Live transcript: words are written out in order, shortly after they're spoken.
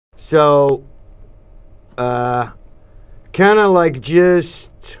So, kind of like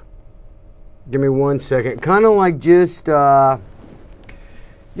just, give me 1 second, kind of like just, you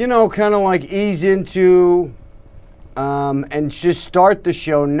know, kind of like ease into, and just start the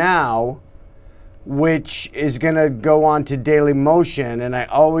show now, which is going to go on to Daily Motion. And I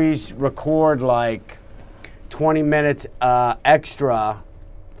always record like 20 minutes extra,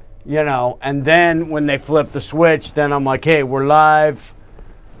 you know, and then when they flip the switch, then I'm like, hey, we're live.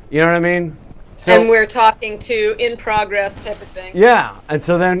 You know what I mean? So, and we're talking to in progress type of thing. Yeah, and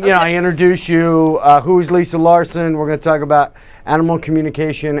so then, you know, I introduce you. Who's Lisa Larson? We're going to talk about animal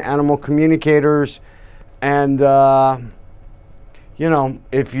communication, animal communicators, and, you know,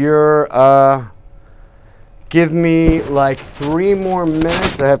 if you're, give me like 3 more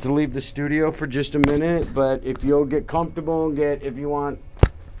minutes. I have to leave the studio for just a minute, but if you'll get comfortable and if you want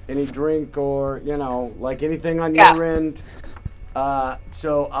any drink or, you know, like anything on your end.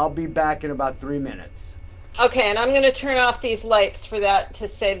 So I'll be back in about 3 minutes. Okay, and I'm going to turn off these lights for that to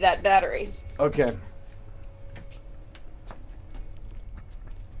save that battery. Okay.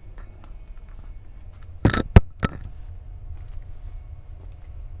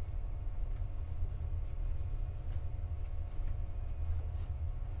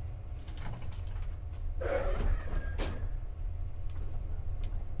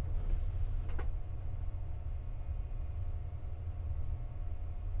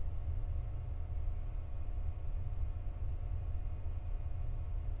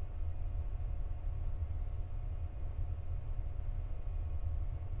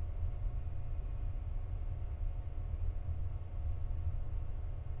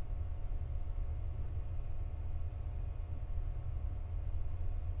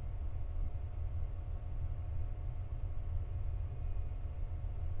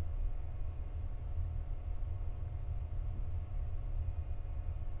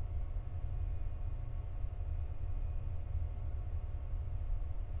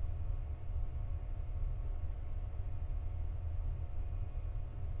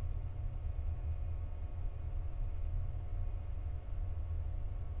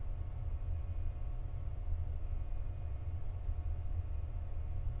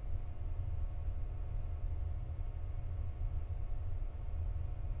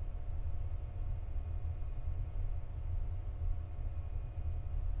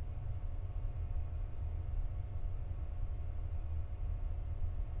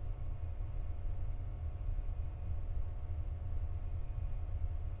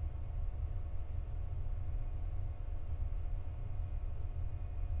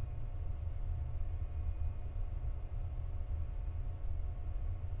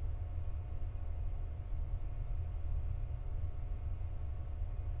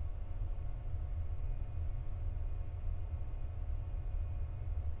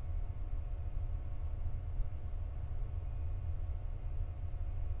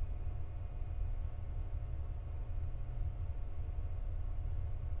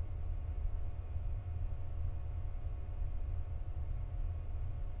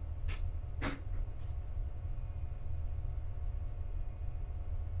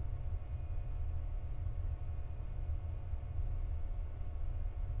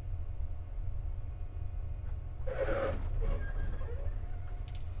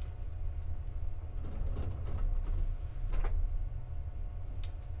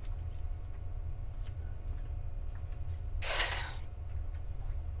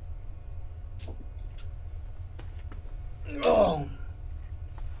 Oh.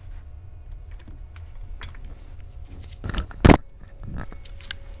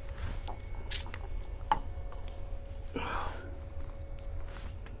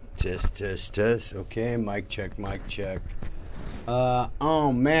 Test. Okay, mic check.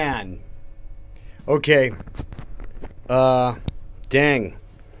 Oh man. Okay. Dang.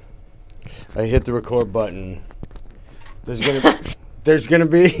 I hit the record button. There's gonna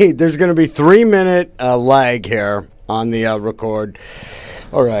be 3-minute lag here on the record.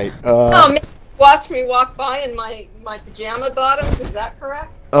 All right. Oh man, watch me walk by in my pajama bottoms. Is that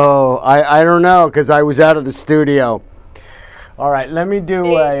correct? Oh, I don't know, because I was out of the studio. All right, let me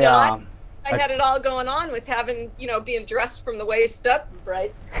do I had it all going on with having, being dressed from the waist up,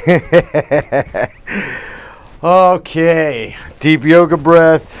 right? Okay, deep yoga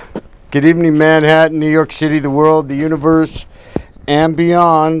breath. Good evening, Manhattan, New York City, the world, the universe, and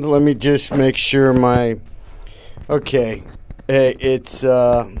beyond. Let me just make sure okay, it's,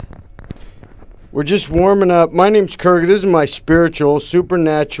 we're just warming up. My name's Kirk. This is my spiritual,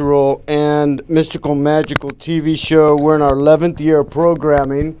 supernatural, and mystical, magical TV show. We're in our 11th year of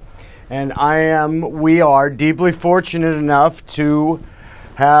programming, and we are deeply fortunate enough to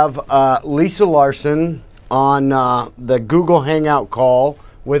have Lisa Larson on the Google Hangout call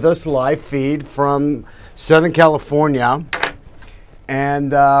with us, live feed from Southern California.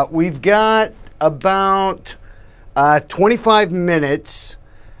 And we've got about 25 minutes.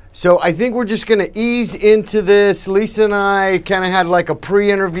 So I think we're just going to ease into this. Lisa and I kind of had like a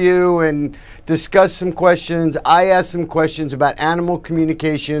pre-interview and discussed some questions. I asked some questions about animal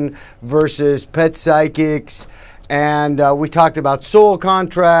communication versus pet psychics. And we talked about soul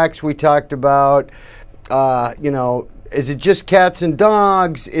contracts. We talked about, is it just cats and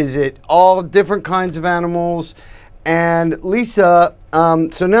dogs? Is it all different kinds of animals? And Lisa,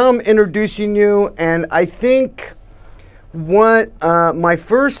 so now I'm introducing you, and I think what my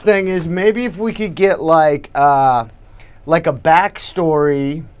first thing is, maybe if we could get like a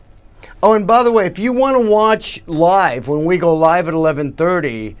backstory. Oh, and by the way, if you want to watch live when we go live at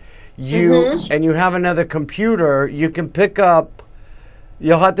 11:30, and you have another computer, you can pick up.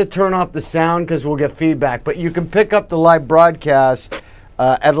 You'll have to turn off the sound because we'll get feedback, but you can pick up the live broadcast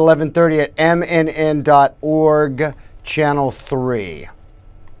at 11:30 at mnn.org, channel 3.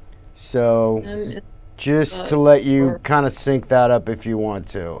 So just to let you kind of sync that up if you want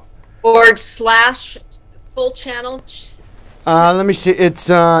to. Org / full channel. Let me see. It's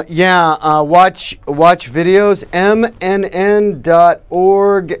watch videos,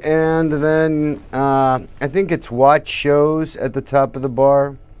 mnn.org, and then I think it's watch shows at the top of the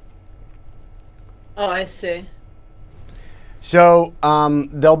bar. Oh, I see. So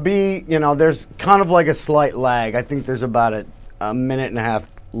there'll be, there's kind of like a slight lag. I think there's about a minute and a half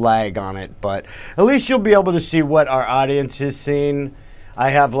lag on it, but at least you'll be able to see what our audience has seen. I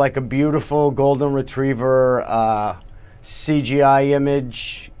have like a beautiful golden retriever CGI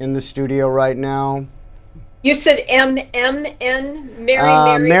image in the studio right now. You said MMN?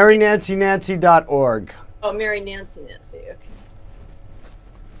 MaryNancyNancy.org. Oh, Mary Nancy, okay.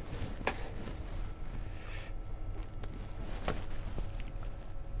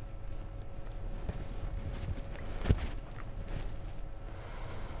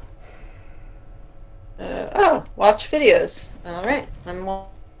 Watch videos. All right, I'm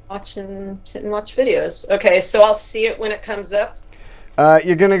sit and watch videos. Okay, so I'll see it when it comes up.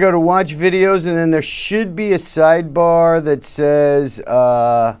 You're going to go to watch videos, and then there should be a sidebar that says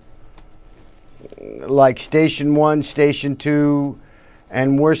like station 1, station 2,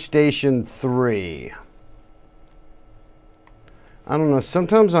 and we're station 3. I don't know.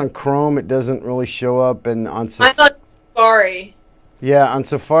 Sometimes on Chrome it doesn't really show up, and on I'm on Safari. Yeah, on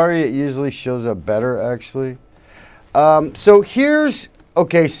Safari it usually shows up better, actually. So here's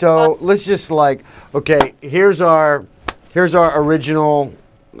so let's just here's our original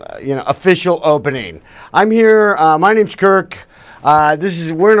official opening. I'm here. My name's Kirk.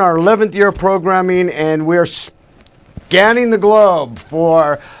 We're in our 11th year of programming, and we're scanning the globe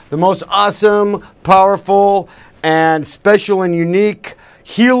for the most awesome, powerful, and special and unique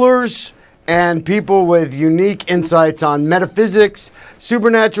healers and people with unique insights on metaphysics,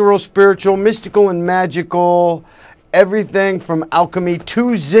 supernatural, spiritual, mystical, and magical, everything from alchemy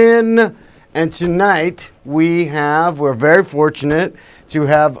to Zen. And tonight we're very fortunate to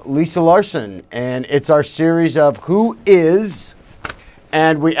have Lisa Larson, and it's our series of Who Is,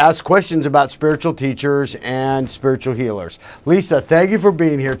 and we ask questions about spiritual teachers and spiritual healers. Lisa, thank you for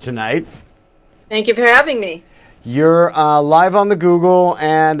being here tonight. Thank you for having me. You're live on the Google,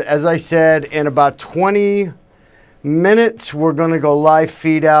 and as I said, in about 20 minutes, we're going to go live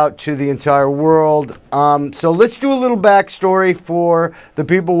feed out to the entire world. So let's do a little backstory for the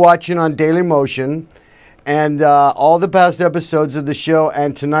people watching on Daily Motion. And all the past episodes of the show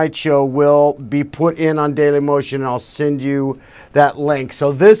and tonight's show will be put in on Daily Motion, and I'll send you that link.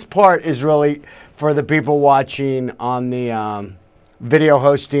 So this part is really for the people watching on the video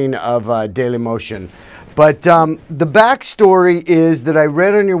hosting of Daily Motion. But the backstory is that I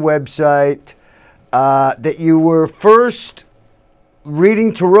read on your website that you were first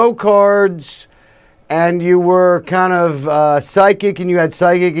reading tarot cards, and you were kind of psychic, and you had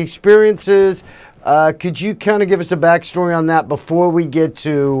psychic experiences. Could you kind of give us a backstory on that before we get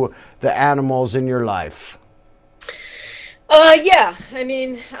to the animals in your life? Yeah. I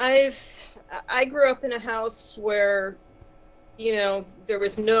mean, I grew up in a house where, there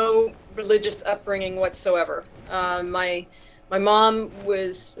was no religious upbringing whatsoever. My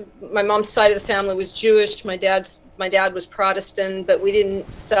mom's side of the family was Jewish. My dad was Protestant, but we didn't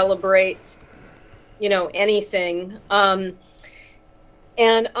celebrate, anything. And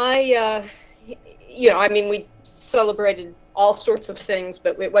we celebrated all sorts of things,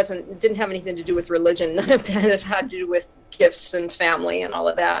 but it didn't have anything to do with religion. None of that. It had to do with gifts and family and all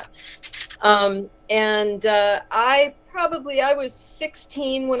of that. I I was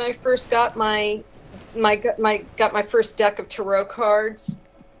 16 when I first got my first deck of tarot cards,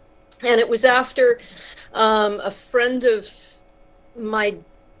 and it was after a friend of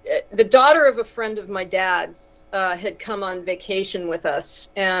the daughter of a friend of my dad's had come on vacation with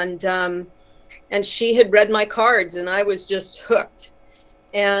us, and she had read my cards, and I was just hooked.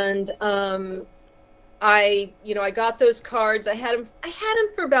 And I got those cards. I had them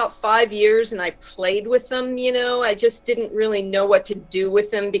for about 5 years, and I played with them. I just didn't really know what to do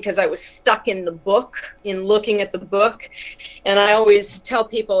with them because I was stuck in the book, in looking at the book. And I always tell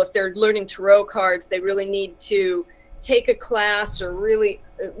people if they're learning tarot cards, they really need to take a class or really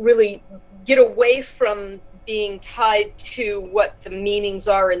get away from being tied to what the meanings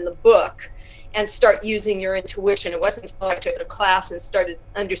are in the book and start using your intuition. It wasn't until I took a class and started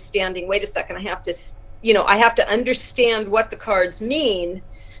understanding, wait a second, I have to understand what the cards mean,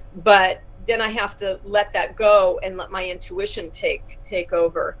 but then I have to let that go and let my intuition take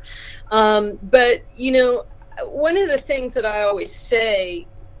over. But one of the things that I always say,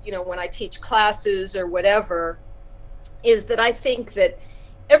 when I teach classes or whatever, is that I think that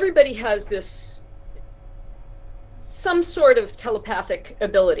everybody has some sort of telepathic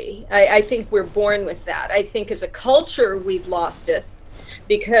ability. I think we're born with that. I think as a culture we've lost it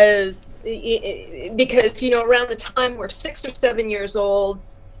because around the time we're 6 or 7 years old,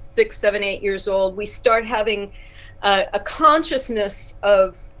 6, 7, 8 years old, we start having a consciousness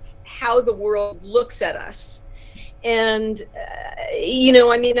of how the world looks at us. And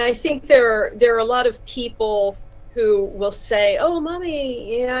I think there are a lot of people who will say, "Oh,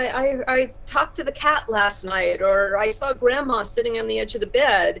 mommy, I talked to the cat last night," or "I saw grandma sitting on the edge of the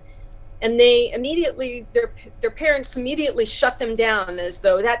bed," and they immediately, their parents immediately shut them down as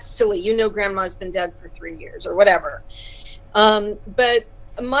though that's silly. Grandma's been dead for 3 years or whatever. But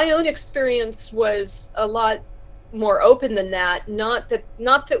my own experience was a lot more open than that. Not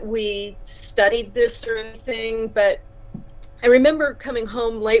that we studied this or anything, but I remember coming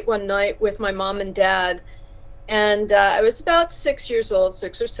home late one night with my mom and dad. And I was about 6 years old,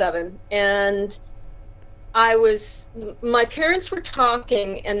 6 or 7, and my parents were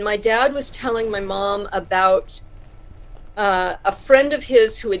talking, and my dad was telling my mom about a friend of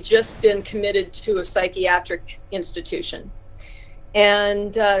his who had just been committed to a psychiatric institution.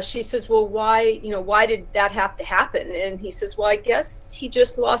 And she says, "Well, why did that have to happen?" And he says, "Well, I guess he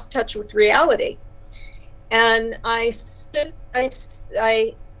just lost touch with reality." And I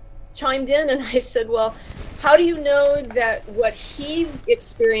chimed in and I said, "Well, how do you know that what he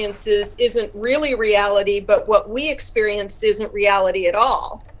experiences isn't really reality, but what we experience isn't reality at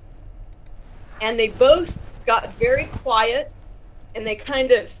all?" And they both got very quiet, and they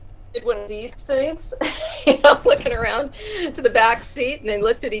kind of did one of these things, looking around to the back seat, and they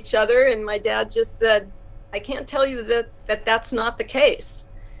looked at each other, and my dad just said, "I can't tell you that that's not the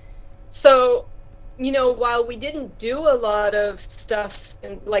case." So, while we didn't do a lot of stuff,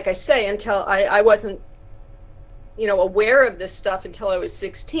 and like I say, until I wasn't aware of this stuff until I was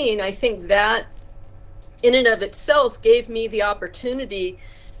 16, I think that in and of itself gave me the opportunity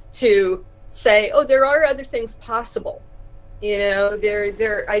to say, oh, there are other things possible.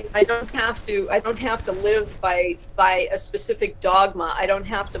 I don't have to live by a specific dogma. I don't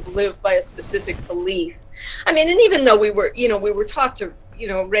have to live by a specific belief. I mean, and even though we were taught to,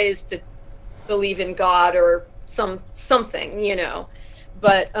 raised to believe in God or something,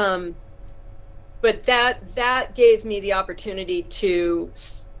 but that gave me the opportunity to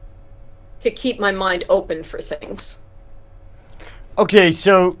keep my mind open for things. Okay,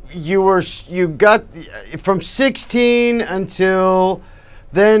 so you got from 16 until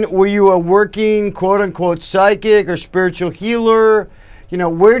then, were you a working quote unquote psychic or spiritual healer?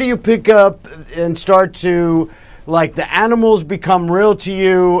 Where do you pick up and start to, like, the animals become real to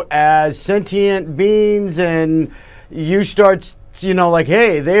you as sentient beings, and you start, like,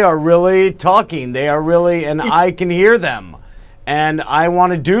 hey, they are really talking. They are really, and I can hear them, and I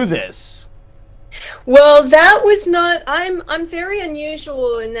want to do this. Well, that was not, I'm very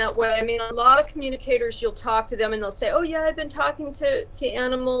unusual in that way. I mean, a lot of communicators, you'll talk to them and they'll say, oh yeah, I've been talking to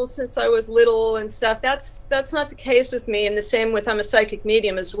animals since I was little and stuff. That's not the case with me. And the same with, I'm a psychic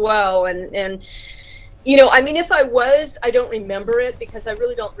medium as well. And I mean, if I was, I don't remember it because I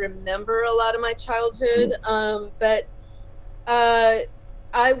really don't remember a lot of my childhood. But I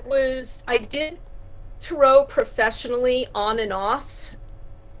did tarot professionally on and off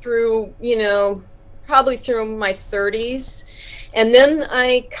through, probably through my 30s. And then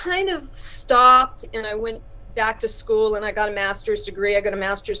I kind of stopped and I went back to school and I got a master's degree. I got a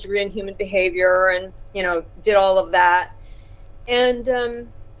master's degree in human behavior and, did all of that. And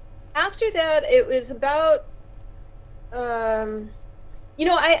after that, it was about You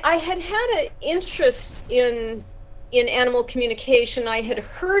know, I had an interest in animal communication. I had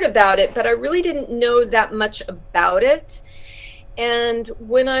heard about it, but I really didn't know that much about it. And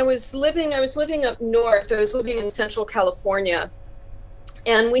when I was living up north. I was living in Central California,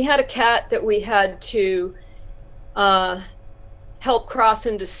 and we had a cat that we had to help cross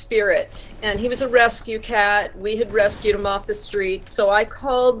into spirit. And he was a rescue cat. We had rescued him off the street. So I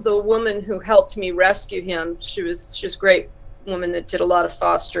called the woman who helped me rescue him. She was a great woman that did a lot of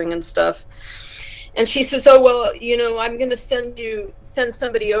fostering and stuff. And she says, oh, well, you know, I'm going to send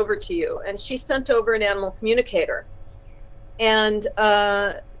somebody over to you. And she sent over an animal communicator. And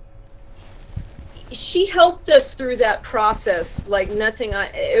she helped us through that process like nothing.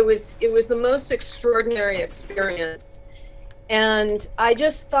 It was the most extraordinary experience. And I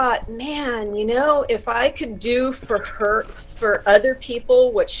just thought, man, you know, if I could do for other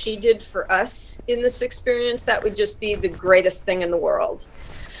people what she did for us in this experience, that would just be the greatest thing in the world.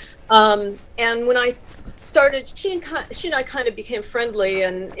 And when I started, she and I kind of became friendly.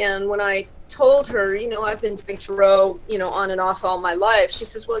 And when I told her, you know, I've been doing tarot, you know, on and off all my life, she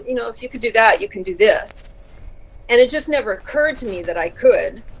says, well, you know, if you could do that, you can do this. And it just never occurred to me that I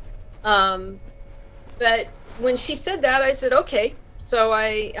could. But when she said that, I said, okay. So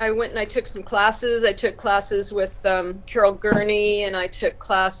I went and I took some classes. I took classes with Carol Gurney, and I took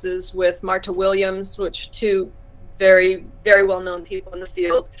classes with Marta Williams, which two very, very well-known people in the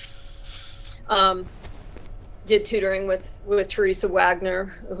field. Did tutoring with Teresa Wagner,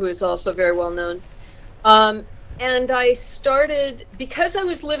 who is also very well-known. And I started, because I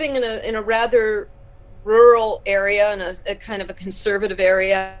was living in a rather rural area, in a kind of a conservative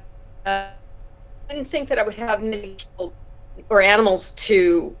area, I didn't think that I would have many people or animals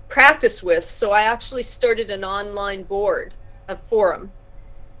to practice with, so I actually started an online board, a forum,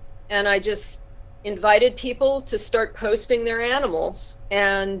 and I just invited people to start posting their animals.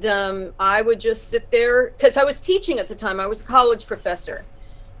 And I would just sit there, because I was teaching at the time. I was a college professor,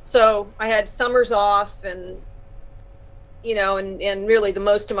 so I had summers off, and you know, and really the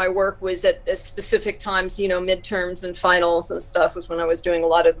most of my work was at specific times, you know, midterms and finals and stuff was when I was doing a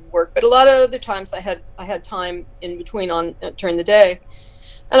lot of the work. But a lot of other times I had time in between during the day.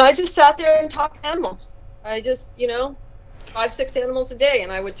 And I just sat there and talked animals. I just, you know, 5-6 animals a day,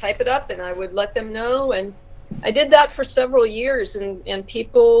 and I would type it up and I would let them know. And I did that for several years, and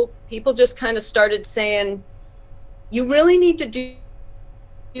people just kind of started saying, you really need to do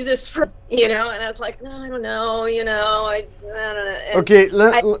this for, you know. And I was like, no, I don't know, you know, I don't know. And okay,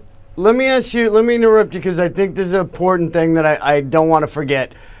 let me ask you, let me interrupt you, because I think this is an important thing that I don't want to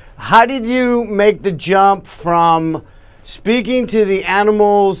forget. How did you make the jump from speaking to the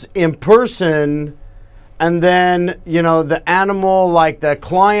animals in person, and then, you know, the animal, like the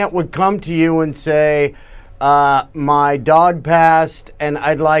client would come to you and say, my dog passed and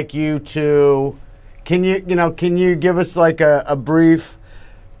I'd like you to, can you give us like a brief,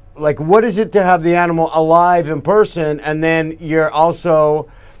 like, what is it to have the animal alive in person, and then you're also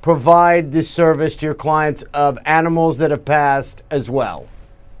provide this service to your clients of animals that have passed as well?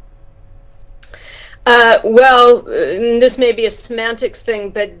 Well, this may be a semantics thing,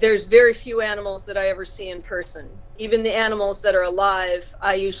 but there's very few animals that I ever see in person. Even the animals that are alive,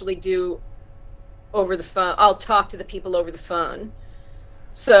 I usually do over the phone. I'll talk to the people over the phone.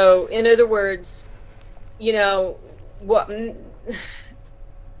 So, in other words, you know,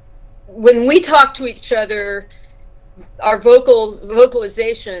 when we talk to each other, our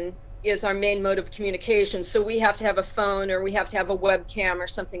vocalization is our main mode of communication. So we have to have a phone, or we have to have a webcam or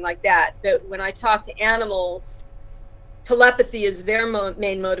something like that. But when I talk to animals, telepathy is their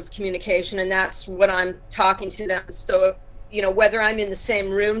main mode of communication, and that's what I'm talking to them. So if, you know, whether I'm in the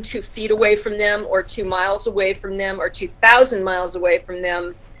same room 2 feet away from them, or 2 miles away from them, or 2,000 miles away from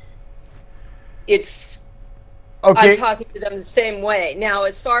them, it's, okay, I'm talking to them the same way. Now,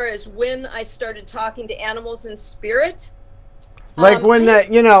 as far as when I started talking to animals in spirit, like when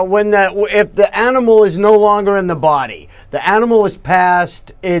that, you know, when that, if the animal is no longer in the body, the animal is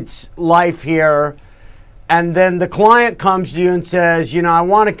past its life here, and then the client comes to you and says, you know, I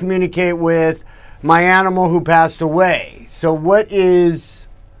want to communicate with my animal who passed away. So what is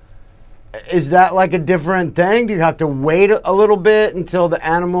that like a different thing? Do you have to wait a little bit until the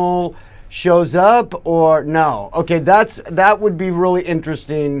animal shows up, or no? Okay, that would be really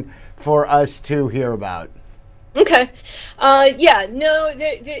interesting for us to hear about. Okay. Yeah, no,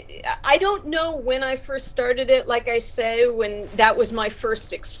 I don't know when I first started it. Like I say, when that was my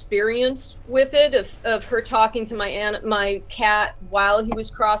first experience with it, of her talking to my cat while he was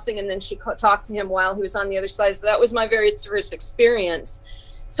crossing, and then she talked to him while he was on the other side. So that was my very first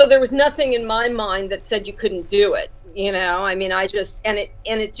experience. So there was nothing in my mind that said you couldn't do it. You know, I mean,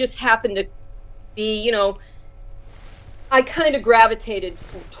 it just happened to be, you know, I kind of gravitated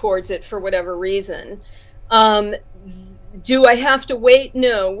towards it for whatever reason. Do I have to wait?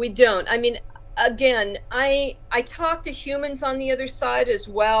 No, we don't. I mean, again, I talk to humans on the other side as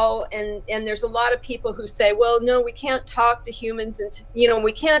well, and there's a lot of people who say, well, no, we can't talk to humans, and you know,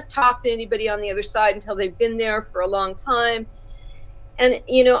 we can't talk to anybody on the other side until they've been there for a long time. And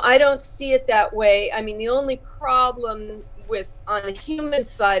you know, I don't see it that way. I mean, the only problem with on the human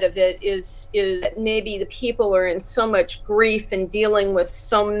side of it is that maybe the people are in so much grief and dealing with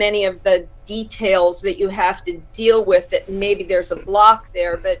so many of the details that you have to deal with that maybe there's a block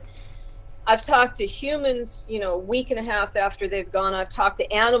there. But I've talked to humans, you know, a week and a half after they've gone. I've talked to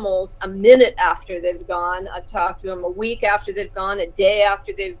animals a minute after they've gone. I've talked to them a week after they've gone, a day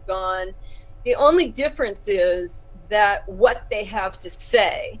after they've gone. The only difference is that what they have to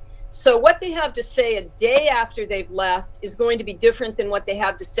say. So what they have to say a day after they've left is going to be different than what they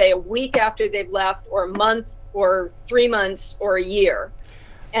have to say a week after they've left, or a month, or 3 months, or a year.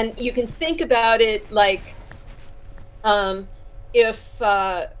 And you can think about it like, if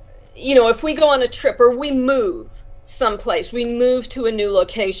you know, if we go on a trip or we move someplace, we move to a new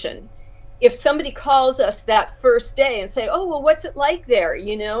location. If somebody calls us that first day and say, oh, well, what's it like there?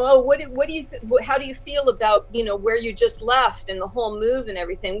 You know, oh, what do you how do you feel about, you know, where you just left and the whole move and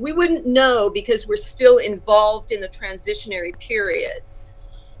everything? We wouldn't know because we're still involved in the transitionary period.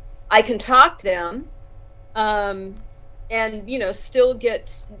 I can talk to them, and you know, still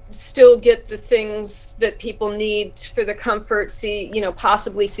get the things that people need for the comfort. See, you know,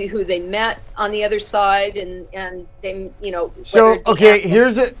 possibly see who they met on the other side, and they, you know. So okay,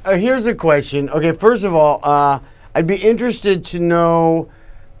 here's a question. Okay, first of all, I'd be interested to know,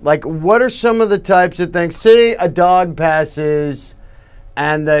 like, what are some of the types of things? Say a dog passes,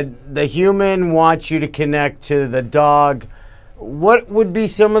 and the human wants you to connect to the dog. What would be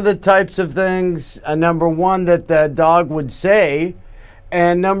some of the types of things, number one, that the dog would say?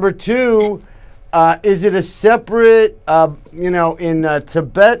 And number two, is it a separate, you know, in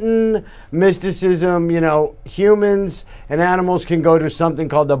Tibetan mysticism, you know, humans and animals can go to something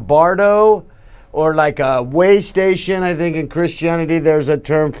called a bardo, or like a way station. I think in Christianity there's a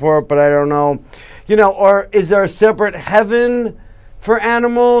term for it, but I don't know. You know, or is there a separate heaven for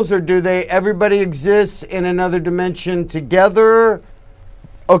animals, or do everybody exists in another dimension together?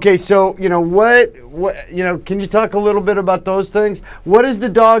 Okay, so, you know, what, you know, can you talk a little bit about those things? What does the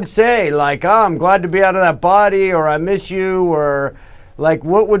dog say? Like, oh, I'm glad to be out of that body, or I miss you, or like,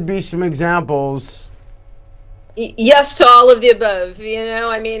 what would be some examples? Yes to all of the above. You know,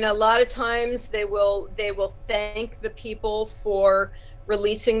 I mean, a lot of times they will thank the people for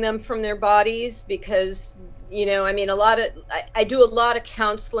releasing them from their bodies, because, you know, I mean, I do a lot of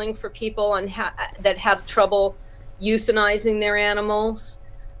counseling for people on that have trouble euthanizing their animals,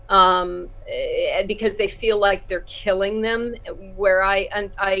 because they feel like they're killing them. Where I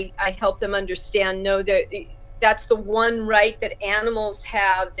help them understand, no, that's the one right that animals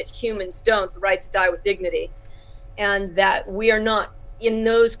have that humans don't, the right to die with dignity, and that we are not, in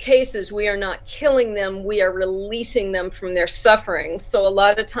those cases, we are not killing them, we are releasing them from their suffering. So a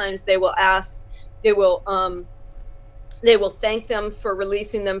lot of times they will thank them for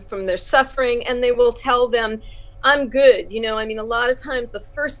releasing them from their suffering, and they will tell them, I'm good. You know, I mean, a lot of times the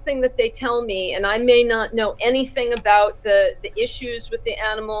first thing that they tell me, and I may not know anything about the issues with the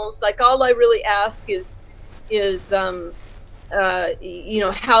animals, like all I really ask is you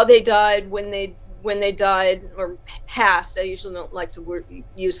know, how they died, when they died or passed. I usually don't like to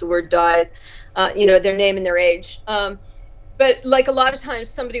use the word died, you know, their name and their age. But like a lot of times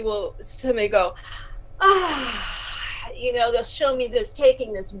somebody go, you know, they'll show me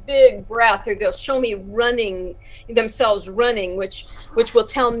taking this big breath, or they'll show me themselves running, which will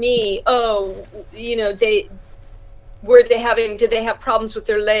tell me, oh, you know, did they have problems with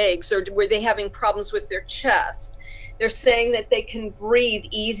their legs, or were they having problems with their chest? They're saying that they can breathe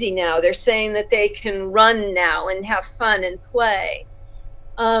easy now. They're saying that they can run now and have fun and play.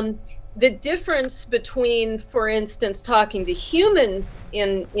 The difference between, for instance, talking to humans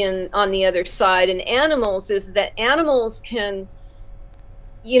on the other side and animals is that animals can,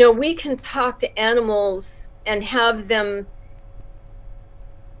 you know, we can talk to animals and have them,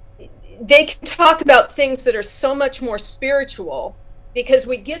 they can talk about things that are so much more spiritual, because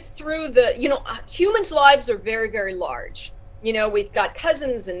we get through you know, humans' lives are very, very large. You know, we've got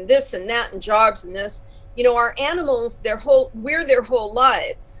cousins and this and that and jobs and this. You know, our animals, we're their whole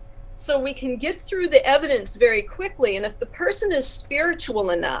lives. So we can get through the evidence very quickly. And if the person is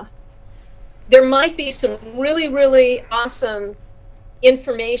spiritual enough, there might be some really, really awesome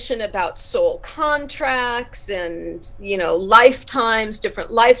information about soul contracts and, you know, lifetimes,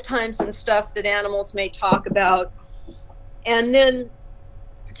 different lifetimes and stuff that animals may talk about. And then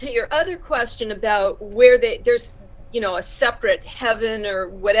to your other question about where there's, you know, a separate heaven or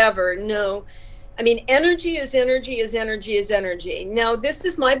whatever, no. I mean, energy is energy is energy is energy. Now, this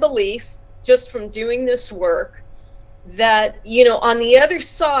is my belief, just from doing this work, that, you know, on the other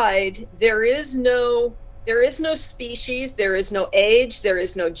side, there is no species, there is no age, there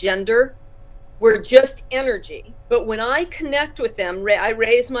is no gender. We're just energy. But when I connect with them, I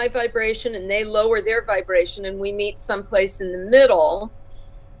raise my vibration and they lower their vibration and we meet someplace in the middle.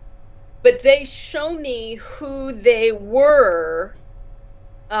 But they show me who they were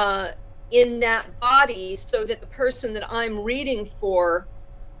in that body so that the person that I'm reading for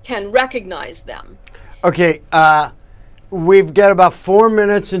can recognize them. Okay, we've got about 4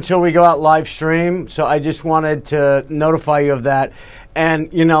 minutes until we go out live stream, so I just wanted to notify you of that.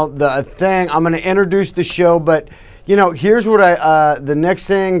 And, you know, the thing, I'm going to introduce the show, but, you know, here's what the next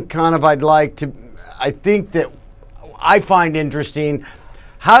thing kind of I think that I find interesting.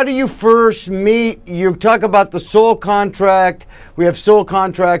 How do you first meet? You talk about the soul contract. We have soul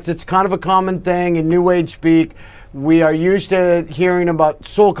contracts. It's kind of a common thing in New Age speak. We are used to hearing about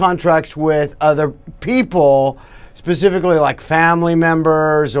soul contracts with other people, specifically like family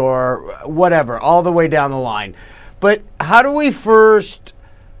members or whatever, all the way down the line. But how do we first,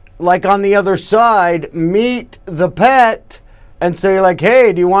 like on the other side, meet the pet and say like,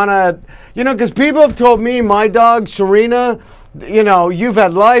 hey, do you want to, you know, because people have told me, my dog, Serena, you know, you've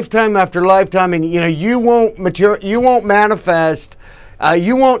had lifetime after lifetime and, you know, you won't manifest,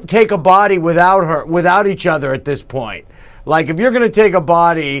 you won't take a body without each other at this point. Like if you're going to take a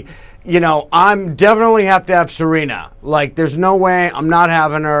body, you know, I'm definitely have to have Serena. Like there's no way I'm not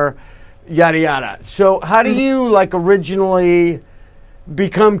having her, yada, yada. So how do you like originally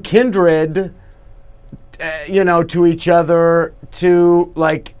become kindred, you know, to each other to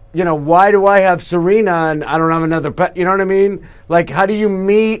like, you know, why do I have Serena and I don't have another pet? You know what I mean? Like, how do you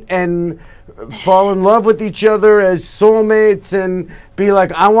meet and fall in love with each other as soulmates and be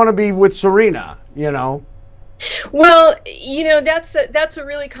like, I want to be with Serena, you know? Well, you know, that's a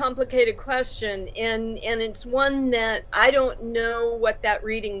really complicated question, and it's one that I don't know what that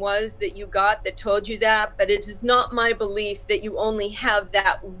reading was that you got that told you that, but it is not my belief that you only have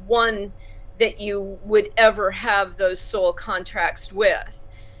that one that you would ever have those soul contracts with.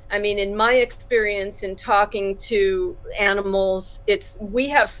 I mean, in my experience in talking to animals, we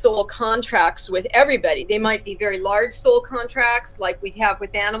have soul contracts with everybody. They might be very large soul contracts like we have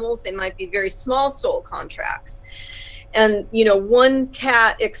with animals. They might be very small soul contracts. And, you know, one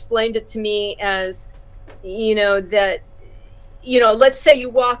cat explained it to me as, you know, that, you know, let's say you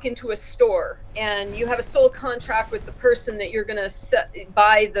walk into a store and you have a soul contract with the person that you're going to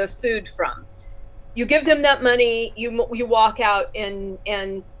buy the food from. You give them that money, you walk out and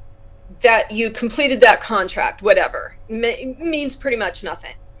that you completed that contract, whatever. It means pretty much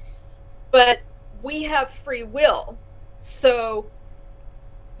nothing. But we have free will. So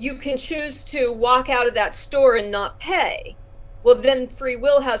you can choose to walk out of that store and not pay. Well, then free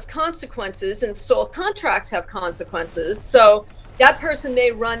will has consequences and soul contracts have consequences. So that person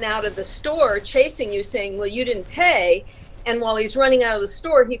may run out of the store chasing you saying, well, you didn't pay. And while he's running out of the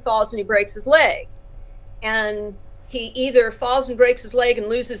store, he falls and he breaks his leg. And he either falls and breaks his leg and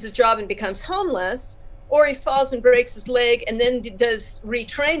loses his job and becomes homeless, or he falls and breaks his leg and then does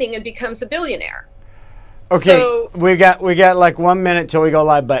retraining and becomes a billionaire. Okay, so, we got like 1 minute till we go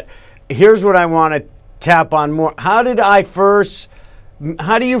live, but here's what I want to tap on more. How do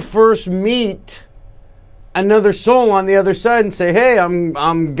you first meet another soul on the other side and say, hey,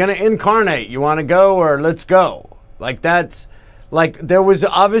 I'm gonna incarnate. You want to go or let's go? Like that's like there was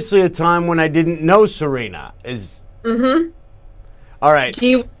obviously a time when I didn't know Serena is. Mm-hmm. All right. Do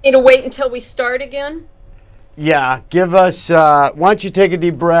you need to wait until we start again? Yeah. Give us, why don't you take a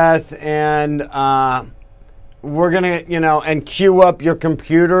deep breath and we're going to, you know, and cue up your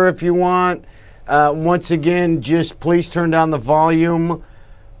computer if you want. Once again, just please turn down the volume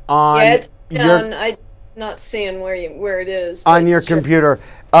on it's done. I'm not seeing where it is. On your computer.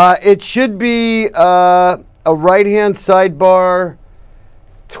 It should be a right-hand sidebar,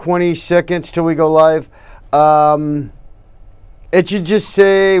 20 seconds till we go live. It should just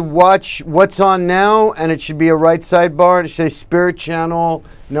say watch what's on now, and it should be a right sidebar, and it should say Spirit Channel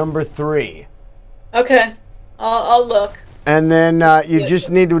number 3. Okay, I'll look. And then you just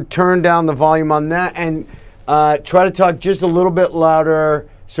need to turn down the volume on that and try to talk just a little bit louder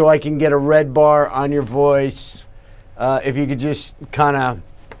so I can get a red bar on your voice. If you could just kind of,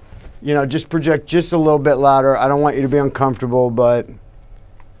 you know, just project just a little bit louder. I don't want you to be uncomfortable, but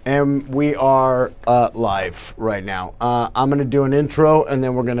And we are live right now. I'm going to do an intro, and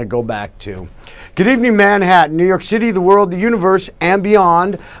then we're going to go back to good evening, Manhattan, New York City, the world, the universe, and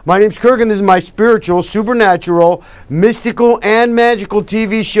beyond. My name's Kirk, and this is my spiritual, supernatural, mystical, and magical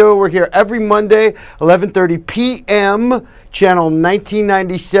TV show. We're here every Monday, 11:30 p.m., channel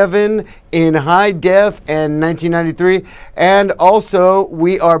 1997 in high def and 1993. And also,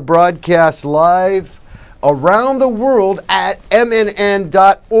 we are broadcast live around the world at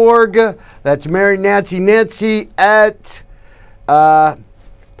mnn.org. That's Mary Nancy at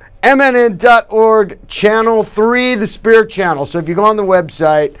mnn.org, channel 3, the Spirit Channel. So if you go on the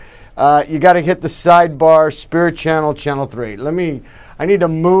website, you got to hit the sidebar, Spirit Channel, channel 3. I need to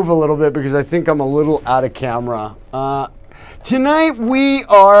move a little bit because I think I'm a little out of camera. Tonight we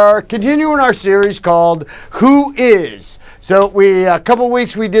are continuing our series called Who Is? So a couple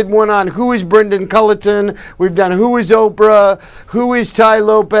weeks we did one on who is Brendan Culleton. We've done who is Oprah, who is Ty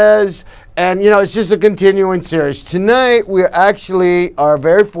Lopez, and it's just a continuing series. Tonight we actually are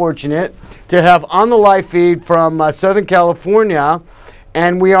very fortunate to have on the live feed from Southern California,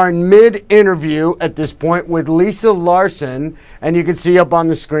 and we are in mid-interview at this point with Lisa Larson, and you can see up on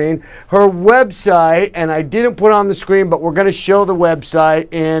the screen her website, and I didn't put on the screen, but we're going to show the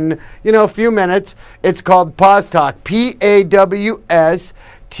website in, a few minutes. It's called Pawstalk, Pawstalk,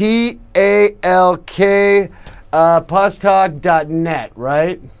 pawstalk.net,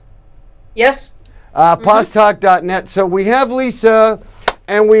 right? Yes. Pawstalk.net. So we have Lisa,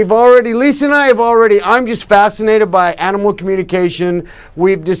 and Lisa and I I'm just fascinated by animal communication.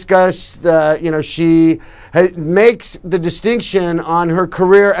 We've discussed, she makes the distinction on her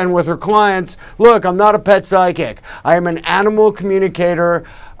career and with her clients. Look, I'm not a pet psychic. I am an animal communicator.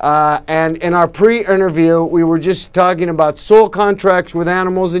 And in our pre-interview, we were just talking about soul contracts with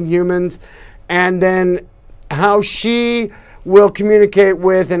animals and humans, and then how she will communicate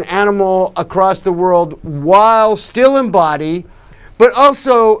with an animal across the world while still in body, but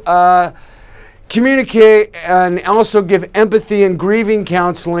also communicate and also give empathy and grieving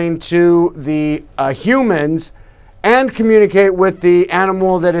counseling to the humans, and communicate with the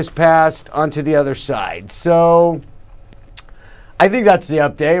animal that has passed onto the other side. So I think that's the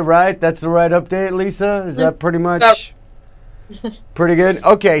update, right? That's the right update, Lisa? Is that pretty much pretty good?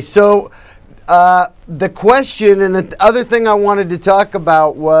 Okay, so the question and the other thing I wanted to talk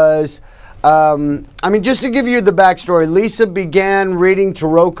about was, just to give you the backstory, Lisa began reading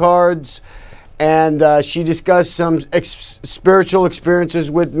tarot cards, and she discussed some spiritual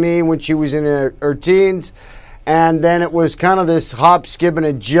experiences with me when she was in her teens, and then it was kind of this hop, skip, and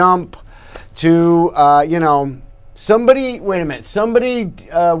a jump to, somebody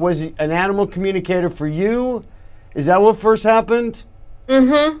was an animal communicator for you. Is that what first happened?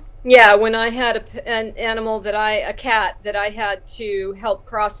 Mm-hmm. Yeah, when I had a cat that I had to help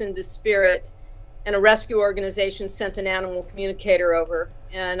cross into spirit, and a rescue organization sent an animal communicator over.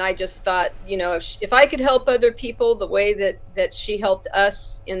 And I just thought, if I could help other people the way that she helped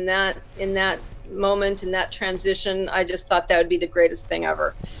us in that moment, in that transition, I just thought that would be the greatest thing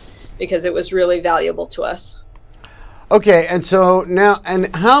ever, because it was really valuable to us. Okay, and so now,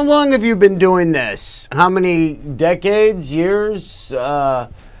 and how long have you been doing this? How many decades, years?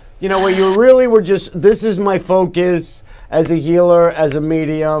 Where you really were just, this is my focus as a healer, as a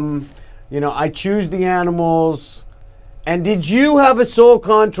medium. I choose the animals. And did you have a soul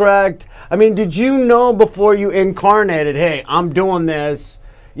contract? Did you know before you incarnated, hey, I'm doing this,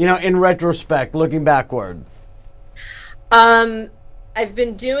 in retrospect, looking backward? I've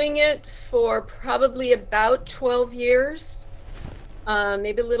been doing it for probably about 12 years,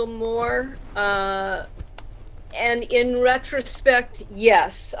 maybe a little more. And in retrospect,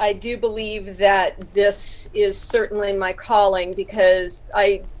 yes, I do believe that this is certainly my calling, because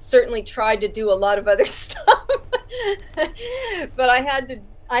I certainly tried to do a lot of other stuff, but I had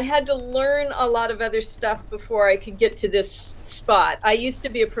to learn a lot of other stuff before I could get to this spot. I used to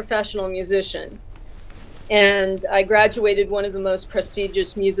be a professional musician, and I graduated one of the most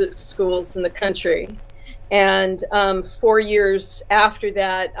prestigious music schools in the country. And 4 years after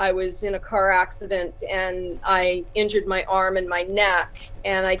that, I was in a car accident, and I injured my arm and my neck.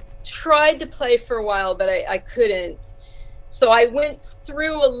 And I tried to play for a while, but I couldn't. So I went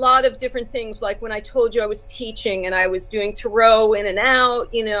through a lot of different things, like when I told you I was teaching and I was doing tarot in and out.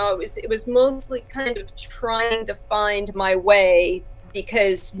 It was mostly kind of trying to find my way,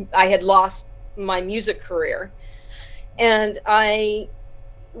 because I had lost my music career. And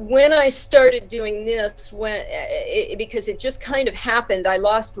when I started doing this, because it just kind of happened, I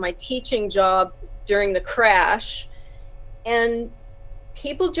lost my teaching job during the crash, and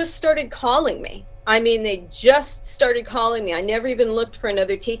people just started calling me. I mean, they just started calling me. I never even looked for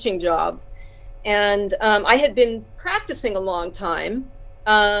another teaching job. And I had been practicing a long time,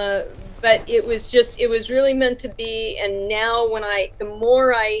 but it was really meant to be. And now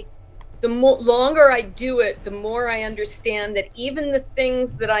the longer I do it, the more I understand that even the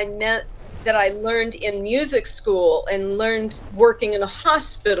things that I learned in music school and learned working in a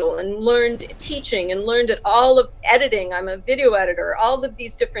hospital and learned teaching and learned all of editing, I'm a video editor, all of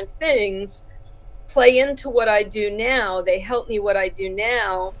these different things play into what I do now. They help me what I do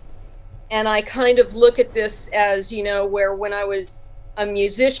now. And I kind of look at this as, where when I was a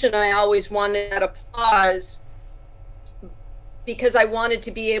musician, I always wanted that applause because I wanted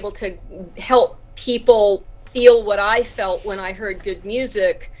to be able to help people feel what I felt when I heard good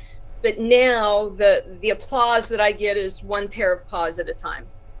music. But now the applause that I get is one pair of paws at a time.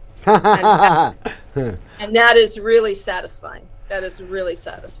 And that is really satisfying. That is really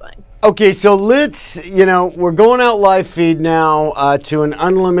satisfying. Okay, so let's, we're going out live feed now to an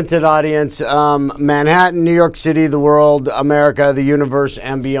unlimited audience, Manhattan, New York City, the world, America, the universe,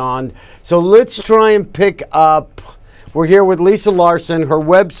 and beyond. So let's try and pick up, we're here with Lisa Larson. Her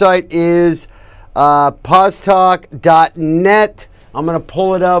website is pawstalk.net. I'm going to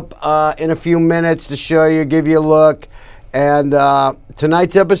pull it up in a few minutes to show you, give you a look. And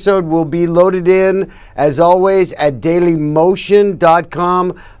tonight's episode will be loaded in, as always, at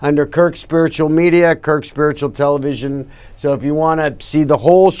dailymotion.com under Kirk Spiritual Media, Kirk Spiritual Television. So if you want to see the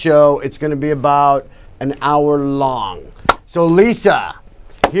whole show, it's going to be about an hour long. So Lisa,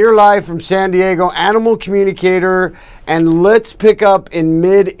 here live from San Diego, Animal Communicator. And let's pick up in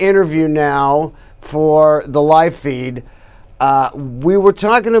mid-interview now for the live feed. We were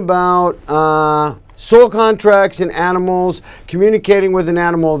talking about soul contracts in animals, communicating with an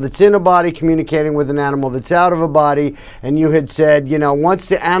animal that's in a body, communicating with an animal that's out of a body. And you had said, once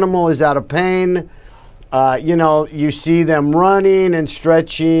the animal is out of pain, you see them running and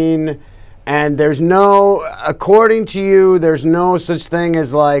stretching. And according to you, there's no such thing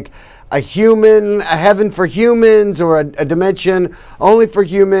as like a heaven for humans, or a dimension only for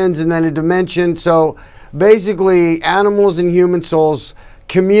humans, and then a dimension. So basically, animals and human souls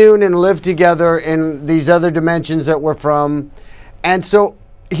commune and live together in these other dimensions that we're from. And so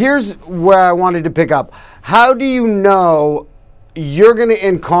here's where I wanted to pick up. How do you know you're going to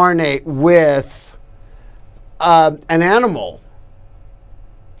incarnate with an animal?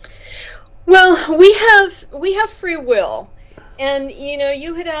 Well, we have free will. And,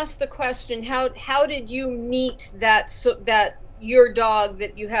 you had asked the question, how did you meet that your dog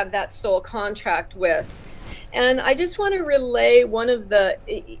that you have that soul contract with? And I just want to relay one of the,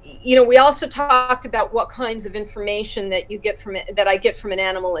 we also talked about what kinds of information that I get from an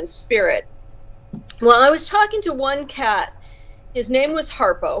animal in spirit. Well, I was talking to one cat. His name was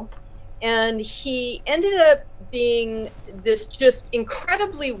Harpo, and he ended up being this just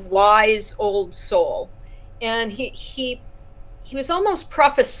incredibly wise old soul. And he was almost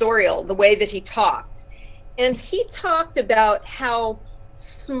professorial the way that he talked. And he talked about how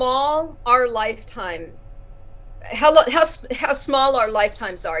small our lifetime how small our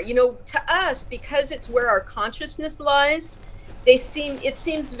lifetimes are. To us, because it's where our consciousness lies, it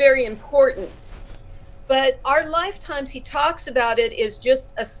seems very important. But our lifetimes, he talks about it, is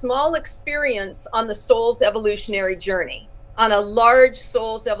just a small experience on the soul's evolutionary journey, on a large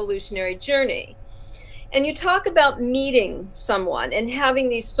soul's evolutionary journey. And you talk about meeting someone and having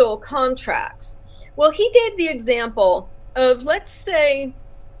these soul contracts. Well, he gave the example of, let's say,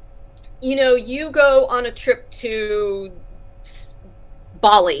 you go on a trip to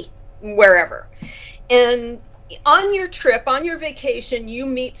Bali, wherever, and on your trip, on your vacation, you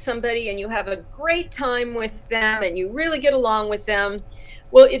meet somebody and you have a great time with them and you really get along with them.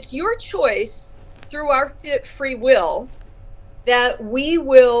 Well, it's your choice through our free will that we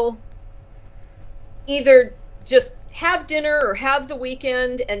will either just have dinner or have the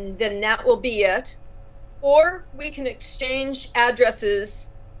weekend and then that will be it, or we can exchange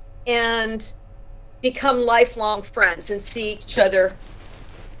addresses and become lifelong friends and see each other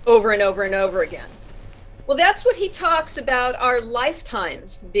over and over and over again. Well, that's what he talks about our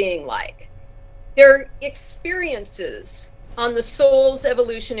lifetimes being like. They're experiences on the soul's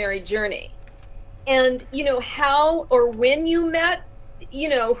evolutionary journey. And, how or when you met,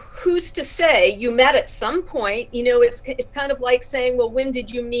 who's to say? You met at some point. It's kind of like saying, well, when did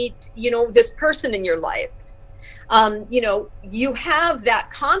you meet, this person in your life? You have that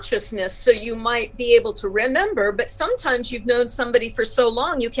consciousness, so you might be able to remember, but sometimes you've known somebody for so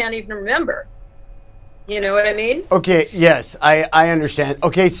long you can't even remember. You know what I mean? Okay, yes, I understand.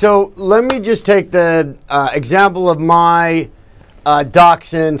 Okay, so let me just take the example of my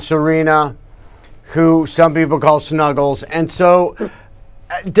dachshund, Serena. who some people call Snuggles. And so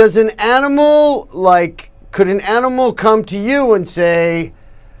does an animal, like, could an animal come to you and say,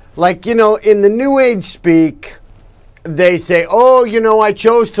 like, you know, in the New Age speak, they say, oh, you know, I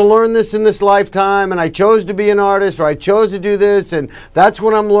chose to learn this in this lifetime, and I chose to be an artist, or I chose to do this, and that's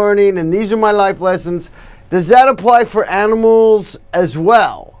what I'm learning, and these are my life lessons. Does that apply for animals as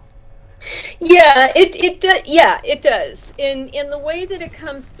well? Yeah, it does. In the way that it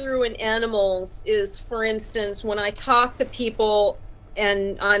comes through in animals is, for instance, when I talk to people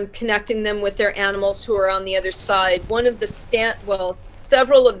and I'm connecting them with their animals who are on the other side, one of the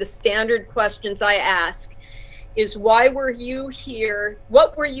several of the standard questions I ask is, why were you here?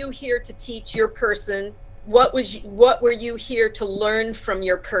 What were you here to teach your person? What were you here to learn from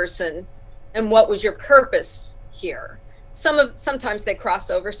your person? And what was your purpose here? Sometimes they cross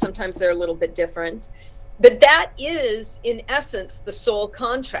over, sometimes they're a little bit different, but that is in essence the soul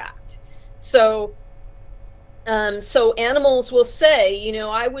contract. So animals will say, you know,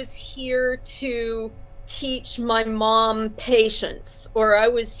 I was here to teach my mom patience, or I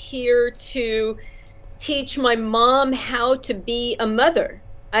was here to teach my mom how to be a mother.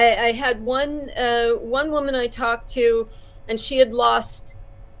 I had one woman I talked to, and she had lost,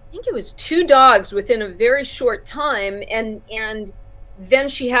 I think it was 2 dogs within a very short time, and then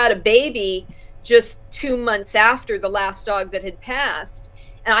she had a baby just 2 months after the last dog that had passed.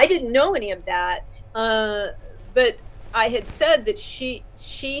 And I didn't know any of that, but I had said that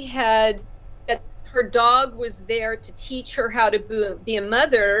that her dog was there to teach her how to be a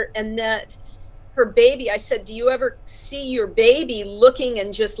mother, and that her baby, I said, do you ever see your baby looking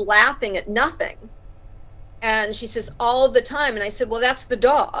and just laughing at nothing? And she says, all the time. And I said, well, that's the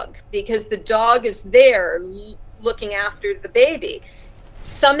dog, because the dog is there looking after the baby.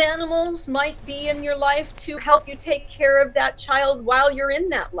 Some animals might be in your life to help you take care of that child while you're in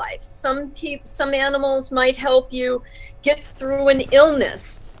that life. Some animals might help you get through an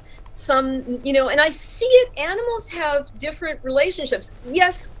illness. Some, you know, and I see it, animals have different relationships.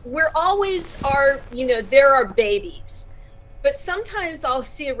 Yes, we're always you know, there are babies. But sometimes I'll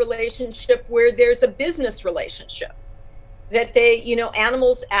see a relationship where there's a business relationship, that you know,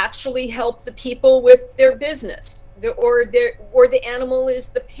 animals actually help the people with their business, or the animal is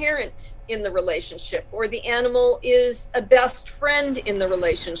the parent in the relationship, or the animal is a best friend in the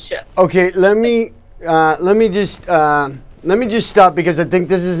relationship. Okay, let me just stop, because I think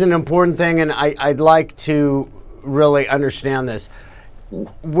this is an important thing, and I'd like to really understand this.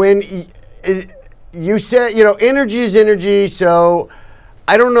 When you said, you know, energy is energy, so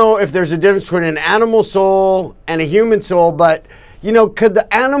I don't know if there's a difference between an animal soul and a human soul, but, you know, could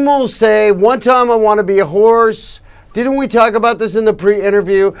the animal say, one time I want to be a horse? Didn't we talk about this in the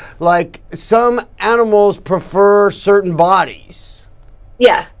pre-interview? Like, some animals prefer certain bodies.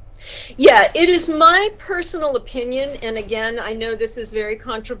 Yeah. Yeah, it is my personal opinion, and again, I know this is very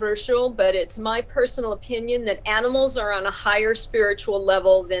controversial, but it's my personal opinion that animals are on a higher spiritual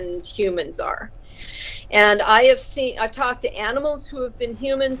level than humans are. And I've talked to animals who have been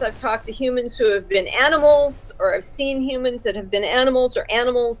humans, I've talked to humans who have been animals, or I've seen humans that have been animals, or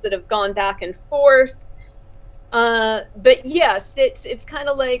animals that have gone back and forth. But yes, it's kind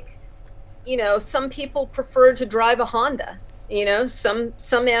of like, you know, some people prefer to drive a Honda. You know, some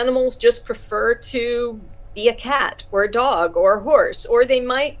animals just prefer to be a cat or a dog or a horse, or they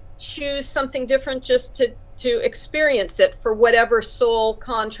might choose something different just to experience it for whatever soul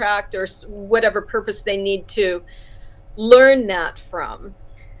contract or whatever purpose they need to learn that from.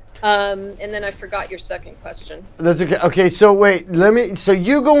 And then I forgot your second question. That's okay. Okay, so wait, so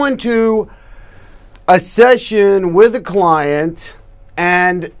you go into a session with a client,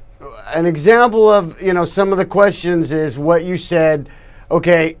 and an example of, you know, some of the questions is what you said.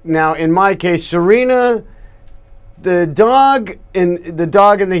 Okay, now in my case, Serena, the dog and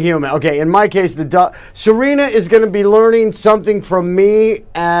the human. Okay, in my case, Serena is going to be learning something from me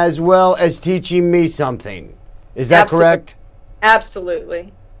as well as teaching me something. Is that correct?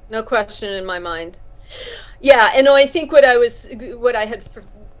 Absolutely. No question in my mind. Yeah, and I think what I was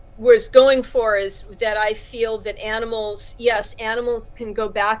going for is that I feel that animals, yes, animals can go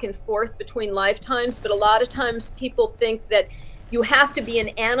back and forth between lifetimes, but a lot of times people think that you have to be an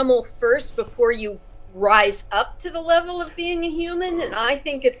animal first before you rise up to the level of being a human, and I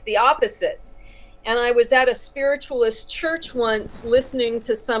think it's the opposite. And I was at a spiritualist church once listening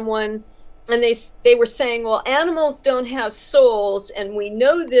to someone, and they were saying, well, animals don't have souls, and we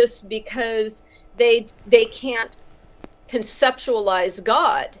know this because they can't conceptualize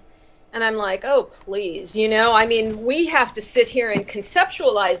God. And I'm like, oh, please, you know, I mean, we have to sit here and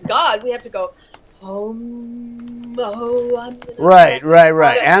conceptualize God. We have to go, mow. I'm gonna Right.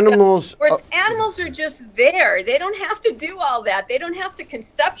 Animals. Whereas animals are just there. They don't have to do all that. They don't have to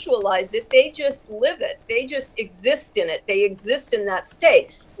conceptualize it. They just live it. They just exist in it. They exist in that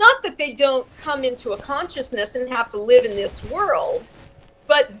state. Not that they don't come into a consciousness and have to live in this world,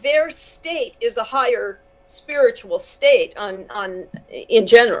 but their state is a higher spiritual state in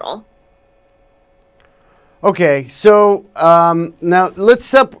general. Okay, so now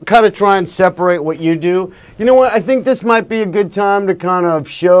let's kind of try and separate what you do. You know what? I think this might be a good time to kind of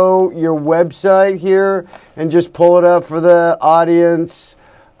show your website here and just pull it up for the audience.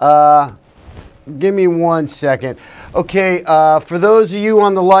 Give me 1 second. Okay, for those of you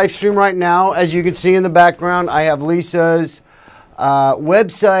on the live stream right now, as you can see in the background, I have Lisa's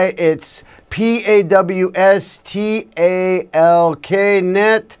website. It's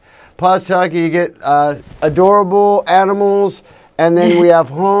PAWSTALK.net. Pawstalk, you get adorable animals, and then we have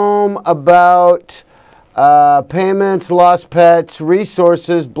home, about, payments, lost pets,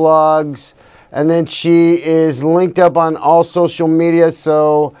 resources, blogs, and then she is linked up on all social media,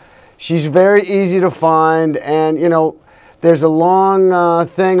 so she's very easy to find. And you know, there's a long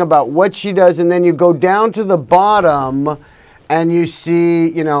thing about what she does, and then you go down to the bottom and you see,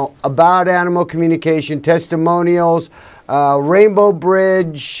 you know, about animal communication, testimonials, Rainbow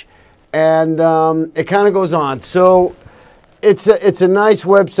Bridge, and it kind of goes on. So it's a nice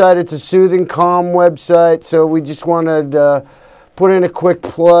website. It's a soothing, calm website. So we just wanted to put in a quick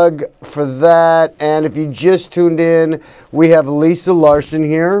plug for that. And if you just tuned in, we have Lisa Larson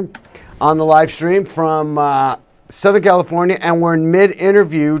here on the live stream from Southern California, and we're in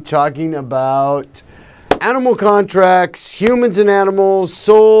mid-interview talking about animal contracts, humans and animals,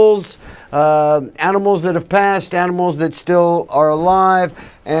 souls, animals that have passed, animals that still are alive.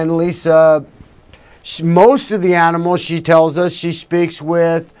 And Lisa, most of the animals, she tells us, she speaks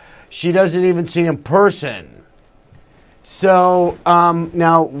with, she doesn't even see in person. So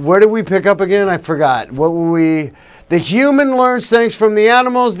now, where did we pick up again? I forgot. What were we? The human learns things from the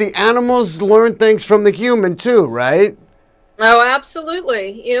animals learn things from the human too, right? Oh,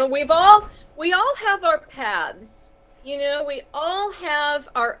 absolutely. You know, we all have our paths. You know, we all have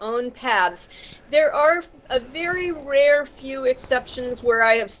our own paths. There are a very rare few exceptions where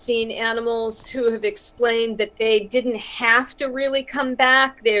I have seen animals who have explained that they didn't have to really come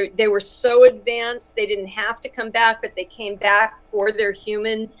back. They were so advanced, they didn't have to come back, but they came back for their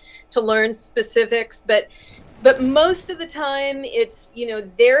human to learn specifics. But most of the time, it's, you know,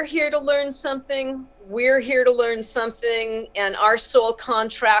 they're here to learn something, we're here to learn something, and our soul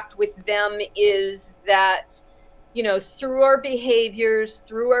contract with them is that, you know, through our behaviors,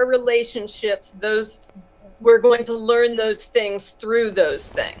 through our relationships, we're going to learn those things, through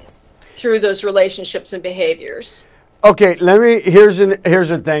those relationships and behaviors. Okay, here's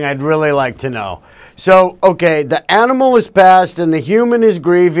a thing I'd really like to know. So, okay, the animal is passed and the human is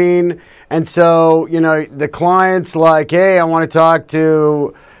grieving, and so, you know, the client's like, hey, I want to talk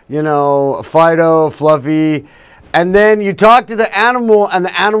to, you know, Fido, Fluffy. And then you talk to the animal, and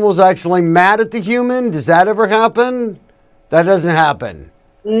the animal's actually mad at the human. Does that ever happen? That doesn't happen.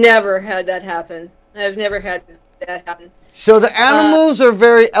 Never had that happen. I've never had that happen. So the animals are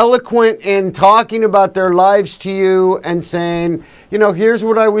very eloquent in talking about their lives to you and saying, you know, here's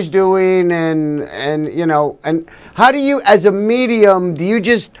what I was doing, and you know, and how do you, as a medium, do you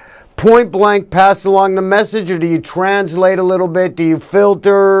just point blank pass along the message, or do you translate a little bit? Do you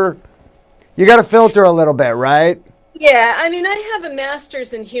filter? You got to filter a little bit, right? Yeah, I mean, I have a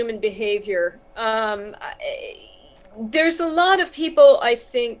master's in human behavior. There's a lot of people, I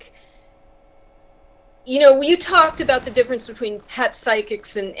think, you know, you talked about the difference between pet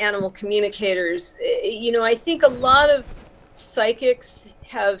psychics and animal communicators. You know, I think a lot of psychics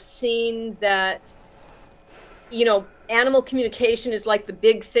have seen that, you know, animal communication is like the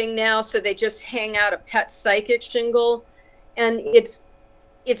big thing now, so they just hang out a pet psychic shingle, and it's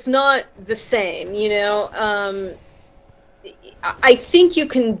not the same, you know. I think you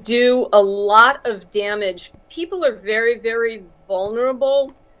can do a lot of damage. People are very, very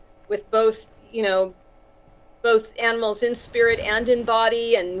vulnerable with both, you know, both animals in spirit and in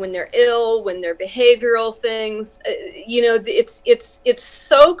body, and when they're ill, when they're behavioral things, you know, it's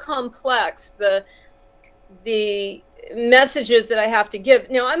so complex, the messages that I have to give.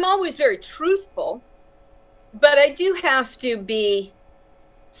 Now, I'm always very truthful, but I do have to be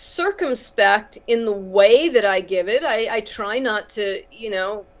circumspect in the way that I give it. I try not to, you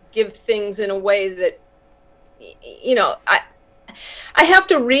know, give things in a way that, you know, I have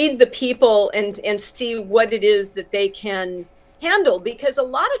to read the people and see what it is that they can handle, because a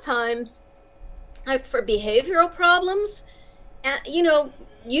lot of times, like for behavioral problems, you know,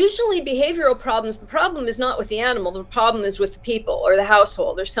 usually behavioral problems, the problem is not with the animal, the problem is with the people or the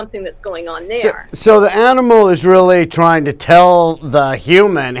household. There's something that's going on there. So the animal is really trying to tell the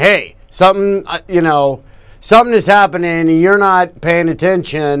human, hey, something, something is happening, and you're not paying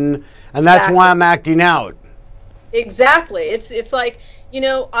attention, and that's why I'm acting out. Exactly. It's like,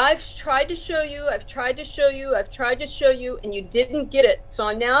 I've tried to show you, I've tried to show you, I've tried to show you, and you didn't get it.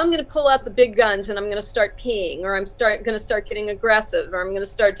 So now I'm going to pull out the big guns, and I'm going to start peeing, or I'm going to start getting aggressive, or I'm going to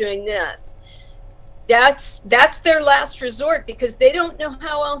start doing this. That's their last resort, because they don't know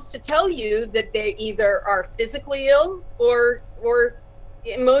how else to tell you that they either are physically ill or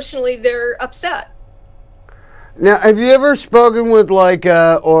emotionally they're upset. Now, have you ever spoken with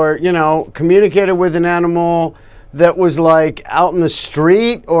communicated with an animal that was like out in the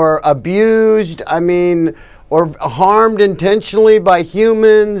street or abused, or harmed intentionally by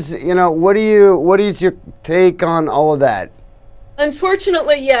humans? What is your take on all of that?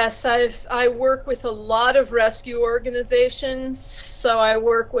 Unfortunately, yes. I work with a lot of rescue organizations, so I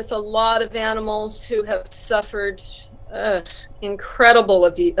work with a lot of animals who have suffered incredible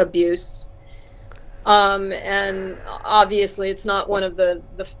abuse. And obviously it's not one of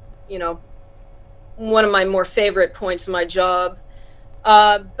one of my more favorite points of my job.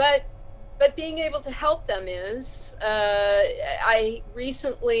 But being able to help them is, I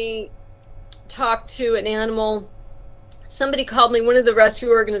recently talked to an animal. Somebody called me, one of the rescue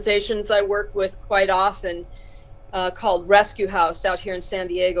organizations I work with quite often, called Rescue House out here in San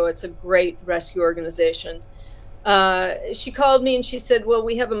Diego. It's a great rescue organization. She called me and she said, well,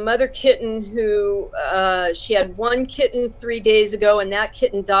 we have a mother kitten who, she had one kitten 3 days ago, and that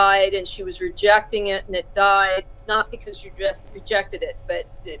kitten died, and she was rejecting it, and it died, not because you just rejected it, but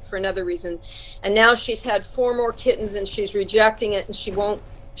for another reason. And now she's had 4 more kittens, and she's rejecting it, and she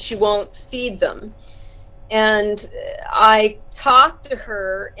won't feed them. And I talked to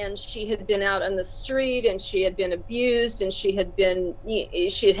her, and she had been out on the street, and she had been abused, and she had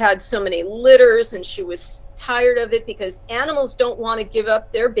had so many litters, and she was tired of it, because animals don't want to give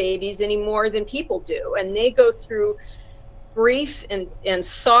up their babies any more than people do. And they go through grief and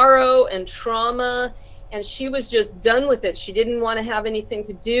sorrow and trauma, and she was just done with it. She didn't want to have anything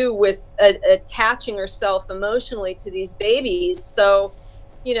to do with attaching herself emotionally to these babies. So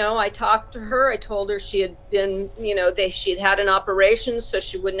I talked to her. I told her she had been, she had an operation, so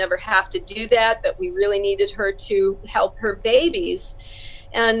she would never have to do that, but we really needed her to help her babies.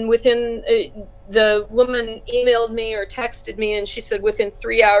 And within, the woman emailed me or texted me, and she said within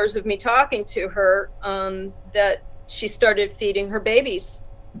 3 hours of me talking to her, that she started feeding her babies.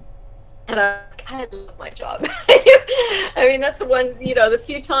 And I love my job. That's the one, the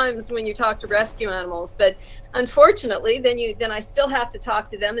few times when you talk to rescue animals. But unfortunately, then I still have to talk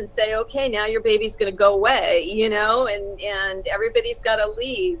to them and say, okay, now your baby's going to go away, and everybody's got to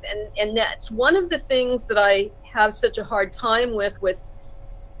leave. And that's one of the things that I have such a hard time with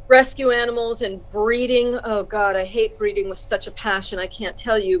rescue animals and breeding. Oh God, I hate breeding with such a passion. I can't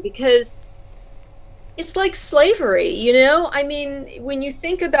tell you, because it's like slavery, when you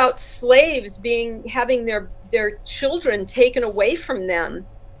think about slaves having their children taken away from them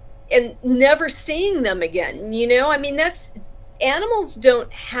and never seeing them again, animals don't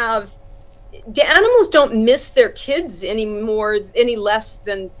miss their kids any less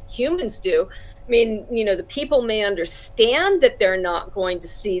than humans do. The people may understand that they're not going to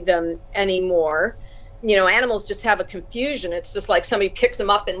see them anymore. Animals just have a confusion. It's just like somebody picks them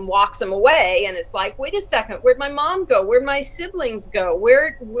up and walks them away, and it's like, wait a second, where'd my mom go? Where'd my siblings go?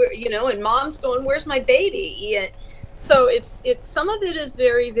 Where and mom's going, where's my baby? So it's some of it is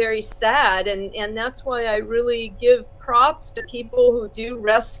very, very sad, and that's why I really give props to people who do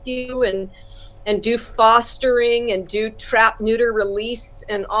rescue and do fostering and do trap, neuter, release,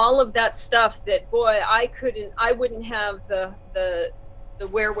 and all of that stuff that, boy, I wouldn't have the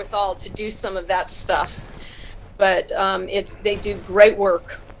wherewithal to do some of that stuff, but they do great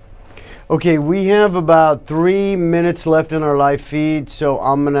work. Okay, we have about 3 minutes left in our live feed, so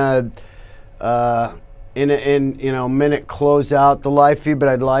I'm gonna in a minute close out the live feed, but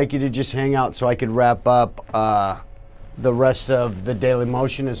I'd like you to just hang out so I could wrap up the rest of the Daily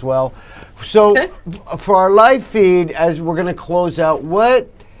Motion as well. So okay. For our live feed, as we're gonna close out,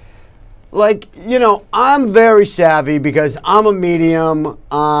 I'm very savvy because I'm a medium,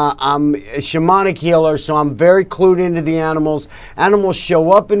 I'm a shamanic healer, so I'm very clued into the animals. Animals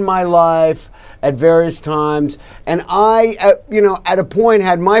show up in my life at various times, and I, at a point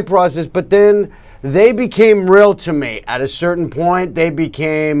had my process, but then they became real to me. At a certain point, they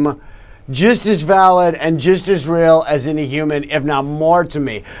became just as valid and just as real as any human, if not more to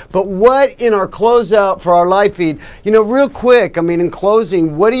me. But what, in our closeout for our live feed, you know, real quick, I mean, in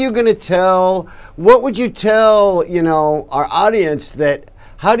closing, what are you going to tell, what would you tell, you know, our audience that,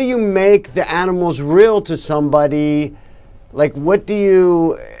 how do you make the animals real to somebody? Like, what do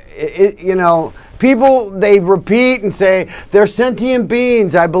you, you know, people, they repeat and say, they're sentient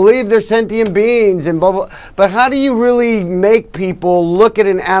beings. I believe they're sentient beings and blah, blah. But how do you really make people look at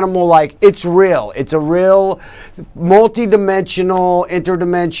an animal like it's real? It's a real, multi-dimensional,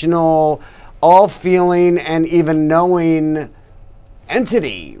 interdimensional, all feeling and even knowing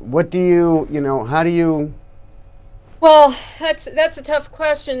entity. What do you, you know, how do you... Well, that's a tough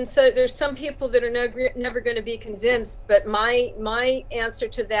question. So there's some people that are never going to be convinced, but my answer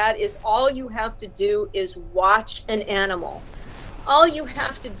to that is all you have to do is watch an animal. All you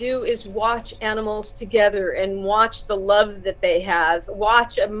have to do is watch animals together and watch the love that they have.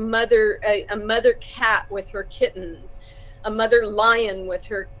 Watch a mother cat with her kittens, a mother lion with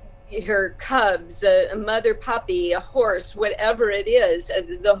her cubs, a mother puppy, a horse, whatever it is,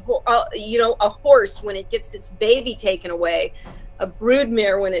 you know, a horse when it gets its baby taken away, a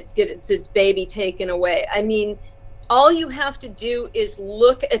broodmare when it gets its baby taken away. I mean, all you have to do is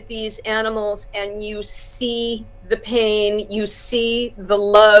look at these animals and you see the pain, you see the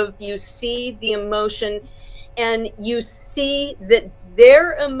love, you see the emotion, and you see that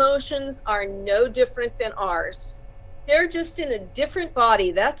their emotions are no different than ours. They're just in a different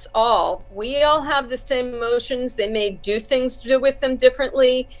body, that's all. We all have the same emotions. They may do things with them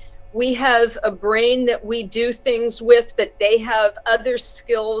differently. We have a brain that we do things with, but they have other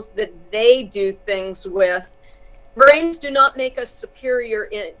skills that they do things with. Brains do not make us superior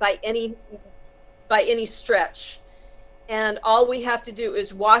by any stretch. And all we have to do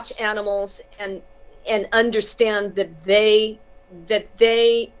is watch animals and understand that they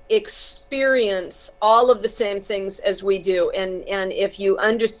experience all of the same things as we do, and if you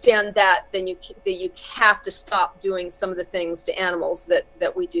understand that, then you have to stop doing some of the things to animals that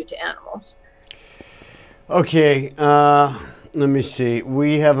we do to animals. Okay, let me see.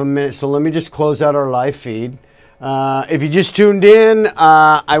 We have a minute, so let me just close out our live feed. If you just tuned in,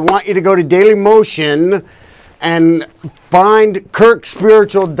 I want you to go to Daily Motion and find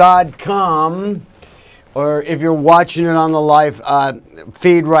KirkSpiritual.com. Or if you're watching it on the live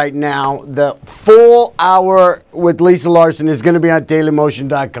feed right now, the full hour with Lisa Larson is going to be on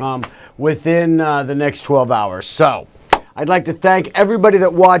dailymotion.com within the next 12 hours. So I'd like to thank everybody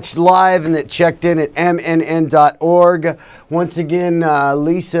that watched live and that checked in at mnn.org. Once again,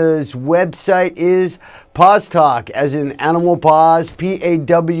 Lisa's website is Paws Talk, as in Animal Paws,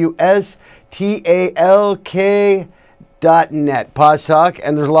 PAWSTALK.net, Paws Talk,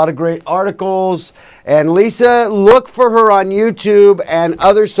 and there's a lot of great articles. And Lisa, look for her on YouTube and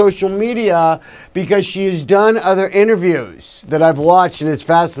other social media because she has done other interviews that I've watched, and it's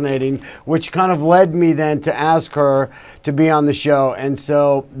fascinating, which kind of led me then to ask her to be on the show. And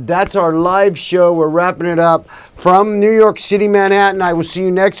so that's our live show. We're wrapping it up from New York City, Manhattan. I will see you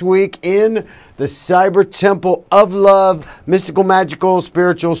next week in the Cyber Temple of Love, mystical, magical,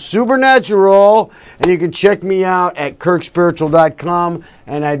 spiritual, supernatural. And you can check me out at kirkspiritual.com.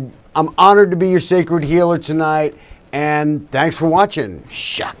 And I'm honored to be your sacred healer tonight. And thanks for watching.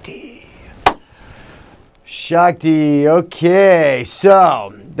 Shakti. Shakti. Okay,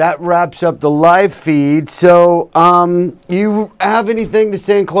 so that wraps up the live feed. So you have anything to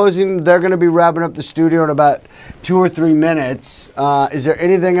say in closing? They're going to be wrapping up the studio in about 2 or 3 minutes. Is there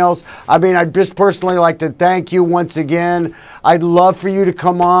anything else? I mean, I'd just personally like to thank you once again. I'd love for you to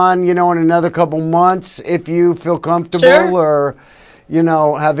come on, you know, in another couple months if you feel comfortable. Sure. Or, you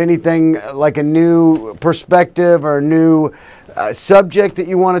know, have anything like a new perspective or a new subject that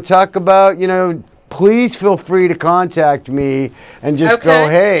you want to talk about, you know, please feel free to contact me and just go,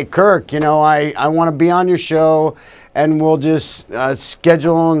 hey, Kirk, you know, I want to be on your show, and we'll just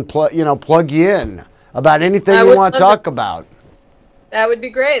schedule and plug you in about anything you want to talk about. That would be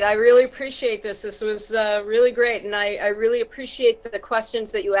great. I really appreciate this. This was really great, and I really appreciate the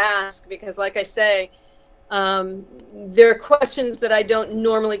questions that you ask because, like I say, there are questions that I don't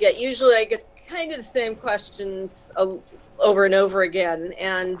normally get. Usually I get kind of the same questions over and over again,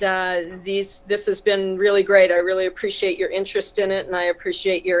 and this has been really great. I really appreciate your interest in it, and I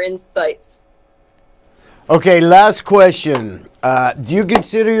appreciate your insights. Okay, last question. Do you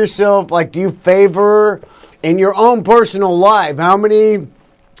consider yourself, like, do you favor in your own personal life, how many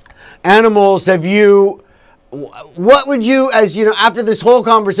animals have you, what would you, as you know, after this whole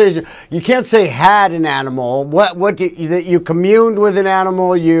conversation, you can't say had an animal, what do you, that you communed with an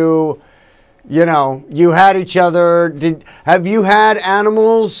animal, you you know, you had each other. Have you had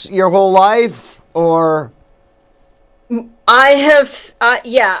animals your whole life, or? I have,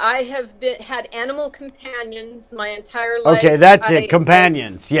 I have had animal companions my entire life. Okay, that's it.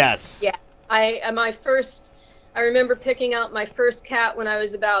 Companions, yes. Yeah, I remember picking out my first cat when I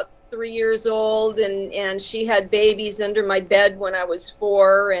was about 3 years old, and she had babies under my bed when I was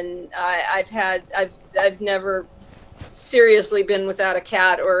 4, and I've never seriously been without a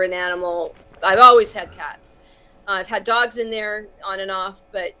cat or an animal. I've always had cats. I've had dogs in there on and off,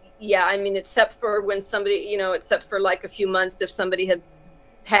 but yeah, I mean, except for when somebody, except for like a few months, if somebody had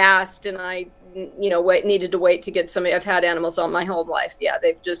passed and I, needed to wait to get somebody. I've had animals all my whole life. Yeah,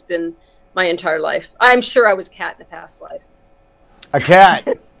 they've just been my entire life. I'm sure I was a cat in a past life. A cat?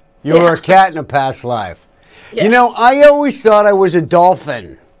 You were a cat in a past life. Yes. You know, I always thought I was a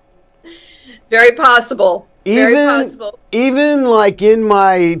dolphin. Very possible. Very possible. Even like in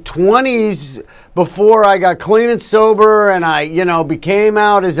my 20s, before I got clean and sober and I, became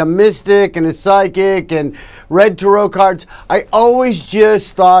out as a mystic and a psychic and read tarot cards, I always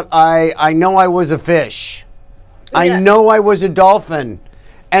just thought I know I was a fish. Yeah. I know I was a dolphin.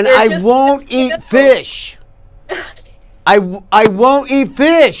 And I won't eat fish. I won't eat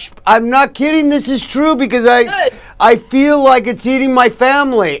fish. I'm not kidding. This is true because I feel like it's eating my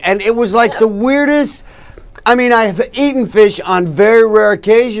family. And it was like the weirdest. I mean, I have eaten fish on very rare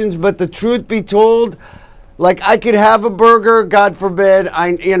occasions, but the truth be told, like I could have a burger, God forbid.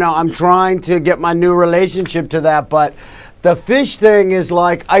 I'm trying to get my new relationship to that, but the fish thing is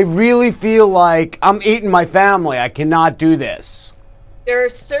like, I really feel like I'm eating my family. I cannot do this. There are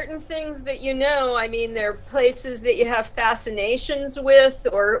certain things that I mean, there are places that you have fascinations with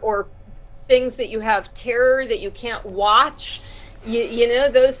or things that you have terror that you can't watch.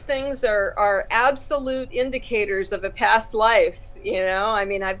 Those things are absolute indicators of a past life. I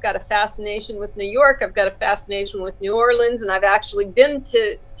mean, I've got a fascination with New York. I've got a fascination with New Orleans, and I've actually been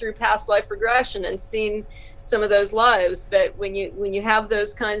through past life regression and seen some of those lives. But when you have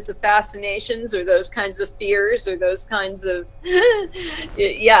those kinds of fascinations or those kinds of fears or those kinds of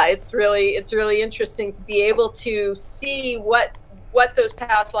it's really interesting to be able to see what those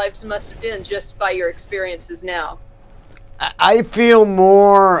past lives must have been just by your experiences now. I feel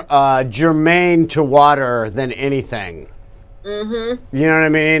more germane to water than anything. Mm-hmm. You know what I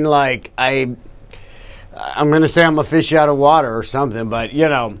mean? Like I'm going to say I'm a fish out of water or something, but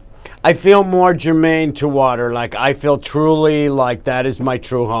I feel more germane to water. Like I feel truly like that is my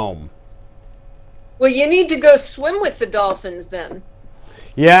true home. Well, you need to go swim with the dolphins then.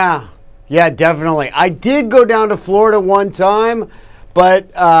 Yeah, definitely. I did go down to Florida one time,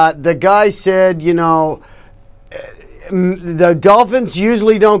 but the guy said, the dolphins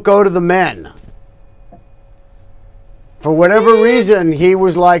usually don't go to the men. For whatever reason, he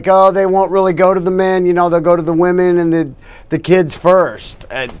was like, oh, they won't really go to the men. They'll go to the women and the kids first.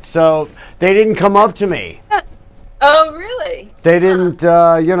 And so they didn't come up to me. Oh, really? They didn't,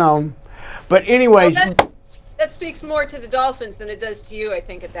 But anyways. Well, that speaks more to the dolphins than it does to you, I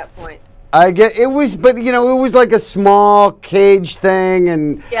think, at that point. I get it was, but it was like a small cage thing,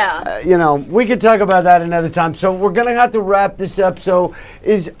 and we could talk about that another time. So we're gonna have to wrap this up. So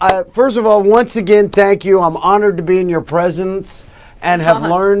first of all, once again, thank you. I'm honored to be in your presence and have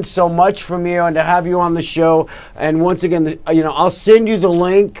learned so much from you, and to have you on the show. And once again, I'll send you the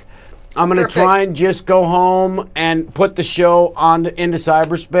link. I'm gonna try and just go home and put the show into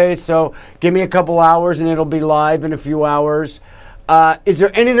cyberspace. So give me a couple hours, and it'll be live in a few hours. Is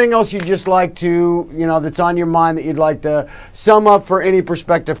there anything else you'd just like to, that's on your mind that you'd like to sum up for any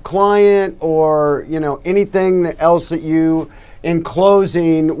prospective client, or, anything else that you, in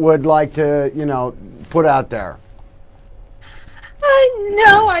closing, would like to, put out there?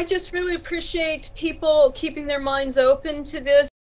 No, I just really appreciate people keeping their minds open to this.